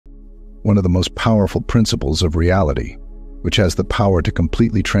One of the most powerful principles of reality, which has the power to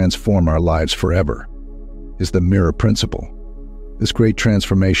completely transform our lives forever, is the mirror principle. This great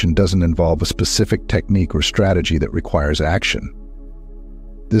transformation doesn't involve a specific technique or strategy that requires action.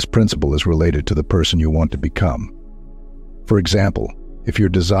 This principle is related to the person you want to become. For example, if your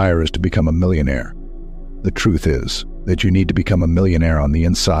desire is to become a millionaire, the truth is that you need to become a millionaire on the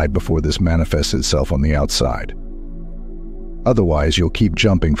inside before this manifests itself on the outside. Otherwise, you'll keep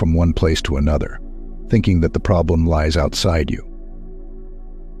jumping from one place to another, thinking that the problem lies outside you.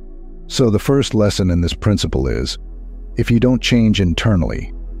 So the first lesson in this principle is, if you don't change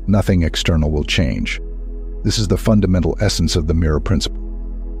internally, nothing external will change. This is the fundamental essence of the mirror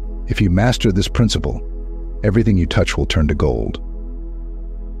principle. If you master this principle, everything you touch will turn to gold.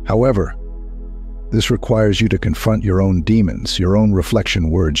 However, this requires you to confront your own demons, your own reflection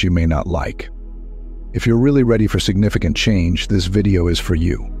words you may not like. If you're really ready for significant change, this video is for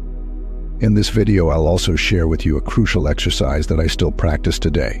you. In this video, I'll also share with you a crucial exercise that I still practice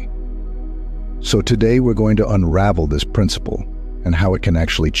today. So today we're going to unravel this principle and how it can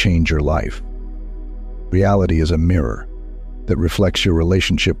actually change your life. Reality is a mirror that reflects your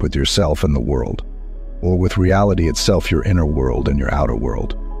relationship with yourself and the world, or with reality itself, your inner world and your outer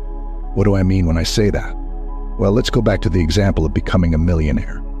world. What do I mean when I say that? Well, let's go back to the example of becoming a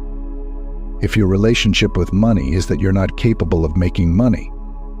millionaire. If your relationship with money is that you're not capable of making money,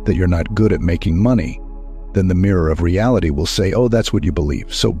 that you're not good at making money, then the mirror of reality will say, oh, that's what you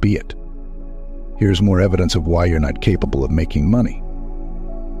believe, so be it. Here's more evidence of why you're not capable of making money.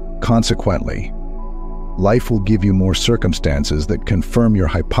 Consequently, life will give you more circumstances that confirm your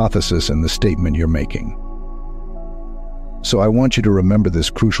hypothesis and the statement you're making. So I want you to remember this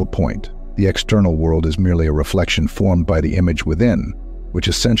crucial point. The external world is merely a reflection formed by the image within, which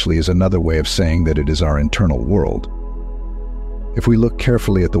essentially is another way of saying that it is our internal world. If we look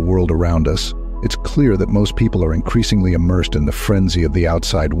carefully at the world around us, it's clear that most people are increasingly immersed in the frenzy of the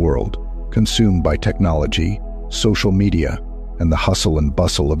outside world, consumed by technology, social media, and the hustle and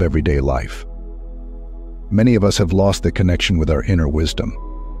bustle of everyday life. Many of us have lost the connection with our inner wisdom,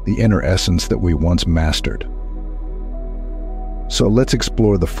 the inner essence that we once mastered. So let's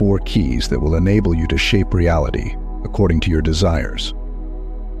explore the 4 keys that will enable you to shape reality according to your desires.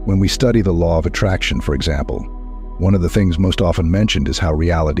 When we study the law of attraction, for example, one of the things most often mentioned is how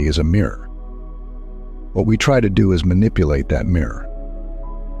reality is a mirror. What we try to do is manipulate that mirror.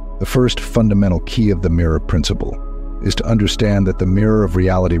 The first fundamental key of the mirror principle is to understand that the mirror of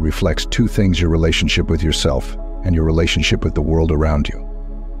reality reflects 2 things: your relationship with yourself and your relationship with the world around you.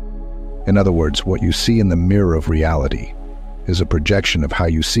 In other words, what you see in the mirror of reality is a projection of how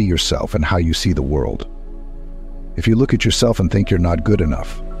you see yourself and how you see the world. If you look at yourself and think you're not good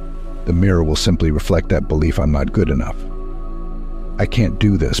enough, the mirror will simply reflect that belief: I'm not good enough. I can't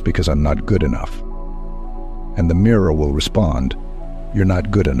do this because I'm not good enough. And the mirror will respond, you're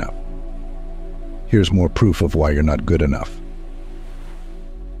not good enough. Here's more proof of why you're not good enough.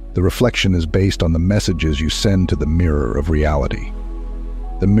 The reflection is based on the messages you send to the mirror of reality.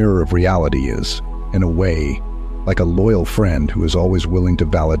 The mirror of reality is, in a way, like a loyal friend who is always willing to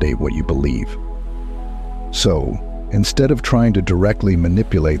validate what you believe. So, instead of trying to directly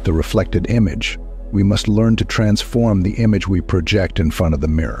manipulate the reflected image, we must learn to transform the image we project in front of the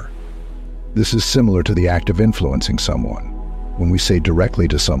mirror. This is similar to the act of influencing someone. When we say directly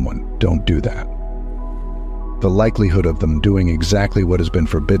to someone, don't do that, the likelihood of them doing exactly what has been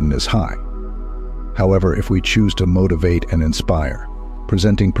forbidden is high. However, if we choose to motivate and inspire,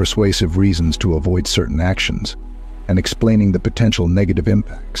 presenting persuasive reasons to avoid certain actions, and explaining the potential negative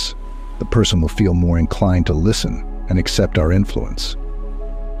impacts, the person will feel more inclined to listen and accept our influence.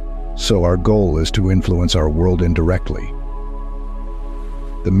 So our goal is to influence our world indirectly.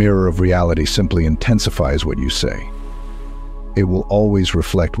 The mirror of reality simply intensifies what you say. It will always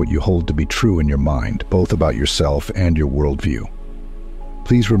reflect what you hold to be true in your mind, both about yourself and your worldview.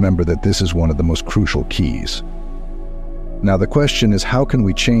 Please remember that this is one of the most crucial keys. Now the question is, how can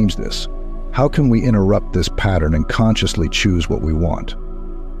we change this? How can we interrupt this pattern and consciously choose what we want?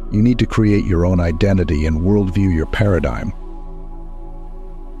 You need to create your own identity and worldview, your paradigm.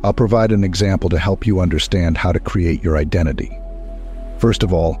 I'll provide an example to help you understand how to create your identity. First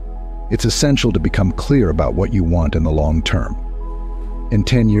of all, it's essential to become clear about what you want in the long term. In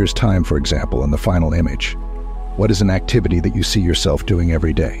 10 years' time, for example, in the final image, what is an activity that you see yourself doing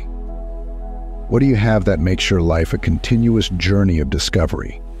every day? What do you have that makes your life a continuous journey of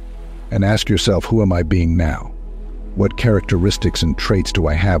discovery? And ask yourself, who am I being now? What characteristics and traits do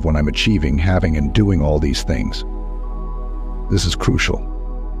I have when I'm achieving, having, and doing all these things? This is crucial.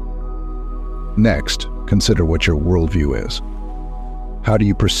 Next, consider what your worldview is. How do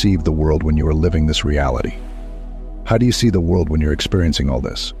you perceive the world when you are living this reality? How do you see the world when you're experiencing all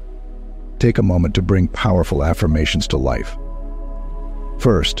this? Take a moment to bring powerful affirmations to life.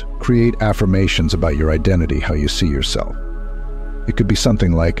 First, create affirmations about your identity, how you see yourself. It could be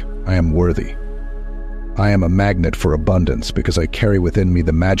something like, I am worthy. I am a magnet for abundance because I carry within me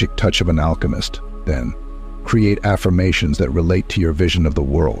the magic touch of an alchemist. Then, create affirmations that relate to your vision of the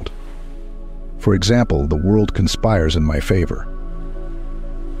world. For example, the world conspires in my favor.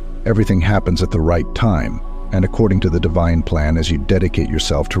 Everything happens at the right time, and according to the divine plan. As you dedicate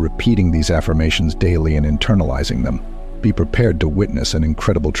yourself to repeating these affirmations daily and internalizing them, be prepared to witness an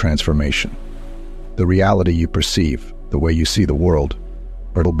incredible transformation. The reality you perceive, the way you see the world,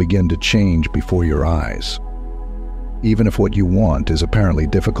 it'll begin to change before your eyes. Even if what you want is apparently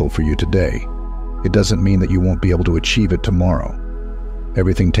difficult for you today, it doesn't mean that you won't be able to achieve it tomorrow.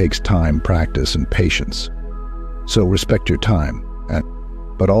 Everything takes time, practice, and patience. So respect your time,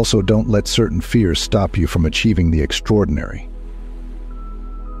 but also don't let certain fears stop you from achieving the extraordinary.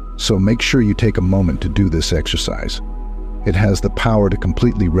 So make sure you take a moment to do this exercise. It has the power to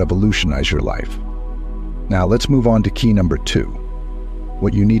completely revolutionize your life. Now let's move on to key number 2.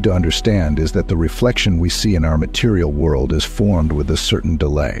 What you need to understand is that the reflection we see in our material world is formed with a certain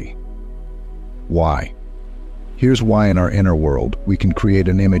delay. Why? Here's why. In our inner world, we can create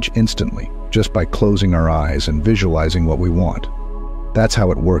an image instantly, just by closing our eyes and visualizing what we want. That's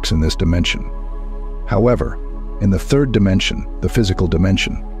how it works in this dimension. However, in the third dimension, the physical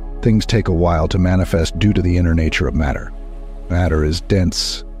dimension, things take a while to manifest due to the inner nature of matter. Matter is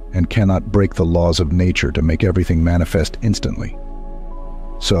dense and cannot break the laws of nature to make everything manifest instantly.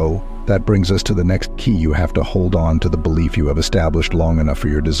 So, that brings us to the next key. You have to hold on to the belief you have established long enough for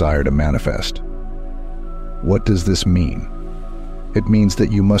your desire to manifest. What does this mean? It means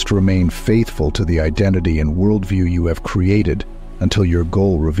that you must remain faithful to the identity and worldview you have created until your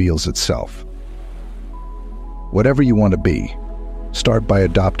goal reveals itself. Whatever you want to be, start by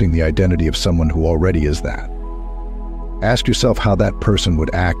adopting the identity of someone who already is that. Ask yourself how that person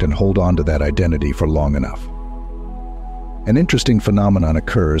would act and hold on to that identity for long enough. An interesting phenomenon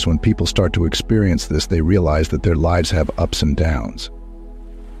occurs when people start to experience this. They realize that their lives have ups and downs.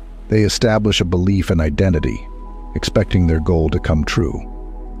 They establish a belief and identity, expecting their goal to come true,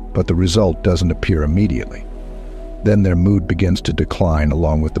 but the result doesn't appear immediately. Then their mood begins to decline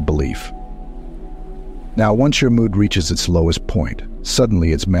along with the belief. Now, once your mood reaches its lowest point,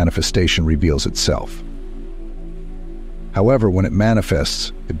 suddenly its manifestation reveals itself. However, when it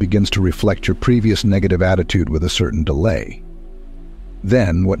manifests, it begins to reflect your previous negative attitude with a certain delay.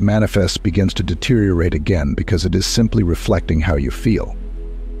 Then, what manifests begins to deteriorate again because it is simply reflecting how you feel.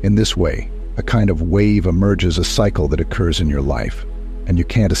 In this way, a kind of wave emerges, a cycle that occurs in your life, and you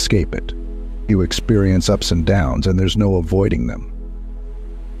can't escape it. You experience ups and downs, and there's no avoiding them.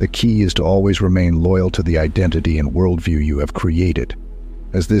 The key is to always remain loyal to the identity and worldview you have created,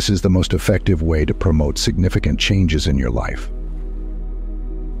 as this is the most effective way to promote significant changes in your life.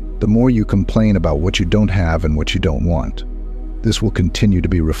 The more you complain about what you don't have and what you don't want, this will continue to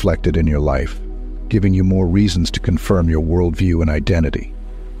be reflected in your life, giving you more reasons to confirm your worldview and identity.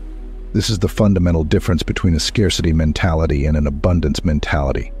 This is the fundamental difference between a scarcity mentality and an abundance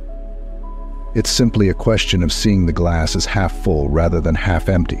mentality. It's simply a question of seeing the glass as half full rather than half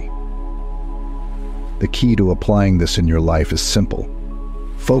empty. The key to applying this in your life is simple.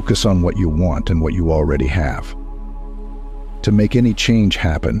 Focus on what you want and what you already have. To make any change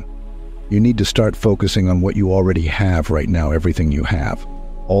happen, you need to start focusing on what you already have right now. Everything you have,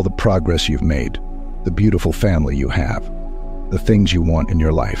 all the progress you've made, the beautiful family you have, the things you want in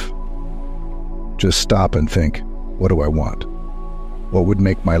your life. Just stop and think, what do I want? What would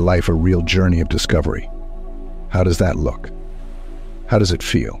make my life a real journey of discovery? How does that look? How does it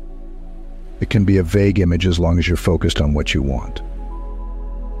feel? It can be a vague image as long as you're focused on what you want.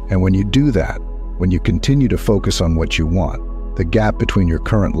 And when you do that, when you continue to focus on what you want, the gap between your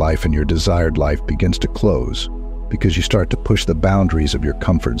current life and your desired life begins to close because you start to push the boundaries of your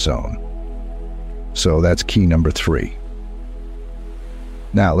comfort zone. So that's key number 3.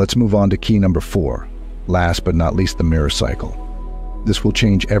 Now let's move on to key number 4. Last but not least, the mirror cycle. This will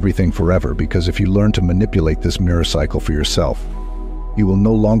change everything forever, because if you learn to manipulate this mirror cycle for yourself, you will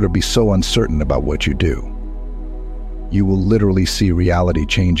no longer be so uncertain about what you do. You will literally see reality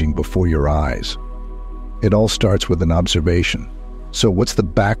changing before your eyes. It all starts with an observation. So what's the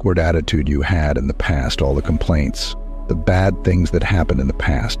backward attitude you had in the past, all the complaints, the bad things that happened in the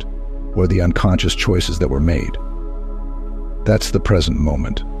past, or the unconscious choices that were made? That's the present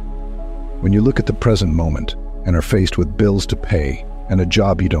moment. When you look at the present moment and are faced with bills to pay and a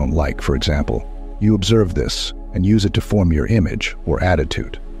job you don't like, for example, you observe this and use it to form your image or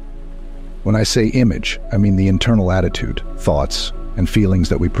attitude. When I say image, I mean the internal attitude, thoughts, and feelings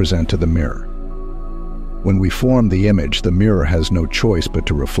that we present to the mirror. When we form the image, the mirror has no choice but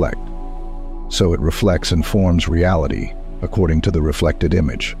to reflect. So it reflects and forms reality according to the reflected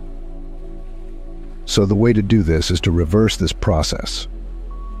image. So the way to do this is to reverse this process.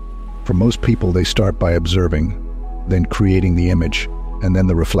 For most people, they start by observing, then creating the image, and then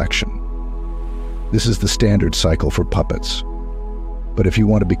the reflection. This is the standard cycle for puppets. But if you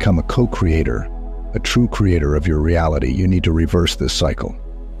want to become a co-creator, a true creator of your reality, you need to reverse this cycle.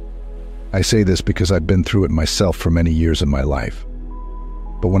 I say this because I've been through it myself for many years in my life.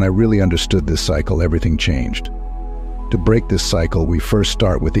 But when I really understood this cycle, everything changed. To break this cycle, we first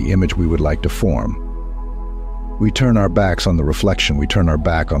start with the image we would like to form. We turn our backs on the reflection, we turn our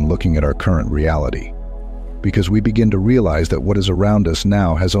back on looking at our current reality. Because we begin to realize that what is around us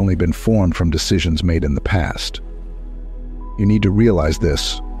now has only been formed from decisions made in the past. You need to realize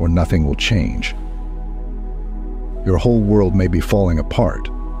this, or nothing will change. Your whole world may be falling apart,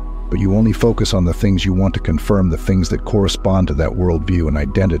 but you only focus on the things you want to confirm, the things that correspond to that worldview and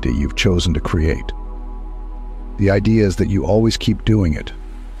identity you've chosen to create. The idea is that you always keep doing it,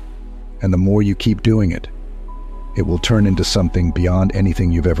 and the more you keep doing it, it will turn into something beyond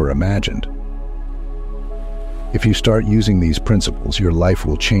anything you've ever imagined. If you start using these principles, your life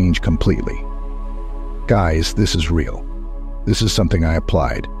will change completely. Guys, this is real. This is something I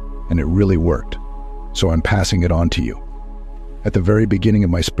applied, and it really worked, so I'm passing it on to you. At the very beginning of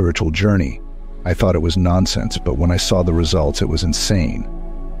my spiritual journey, I thought it was nonsense, but when I saw the results, it was insane.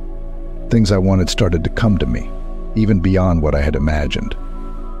 Things I wanted started to come to me, even beyond what I had imagined.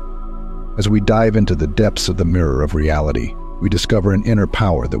 As we dive into the depths of the mirror of reality, we discover an inner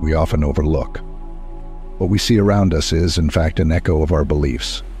power that we often overlook. What we see around us is, in fact, an echo of our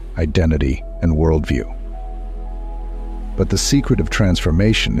beliefs, identity, and worldview. But the secret of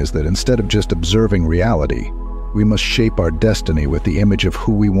transformation is that instead of just observing reality, we must shape our destiny with the image of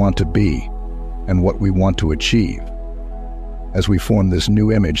who we want to be and what we want to achieve. As we form this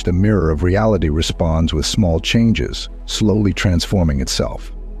new image, the mirror of reality responds with small changes, slowly transforming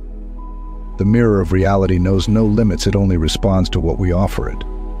itself. The mirror of reality knows no limits, it only responds to what we offer it.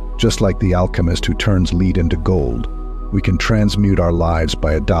 Just like the alchemist who turns lead into gold, we can transmute our lives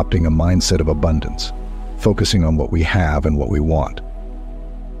by adopting a mindset of abundance, focusing on what we have and what we want.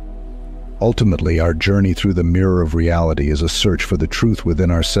 Ultimately, our journey through the mirror of reality is a search for the truth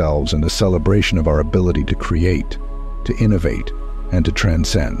within ourselves and a celebration of our ability to create, to innovate, and to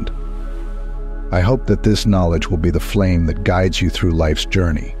transcend. I hope that this knowledge will be the flame that guides you through life's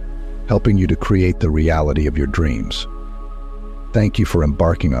journey, helping you to create the reality of your dreams. Thank you for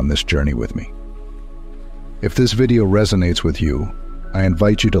embarking on this journey with me. If this video resonates with you, I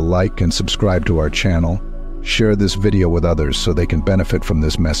invite you to like and subscribe to our channel, share this video with others so they can benefit from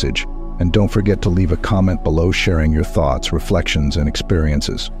this message, and don't forget to leave a comment below sharing your thoughts, reflections, and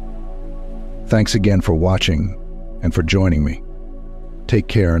experiences. Thanks again for watching and for joining me. Take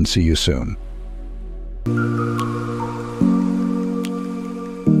care and see you soon.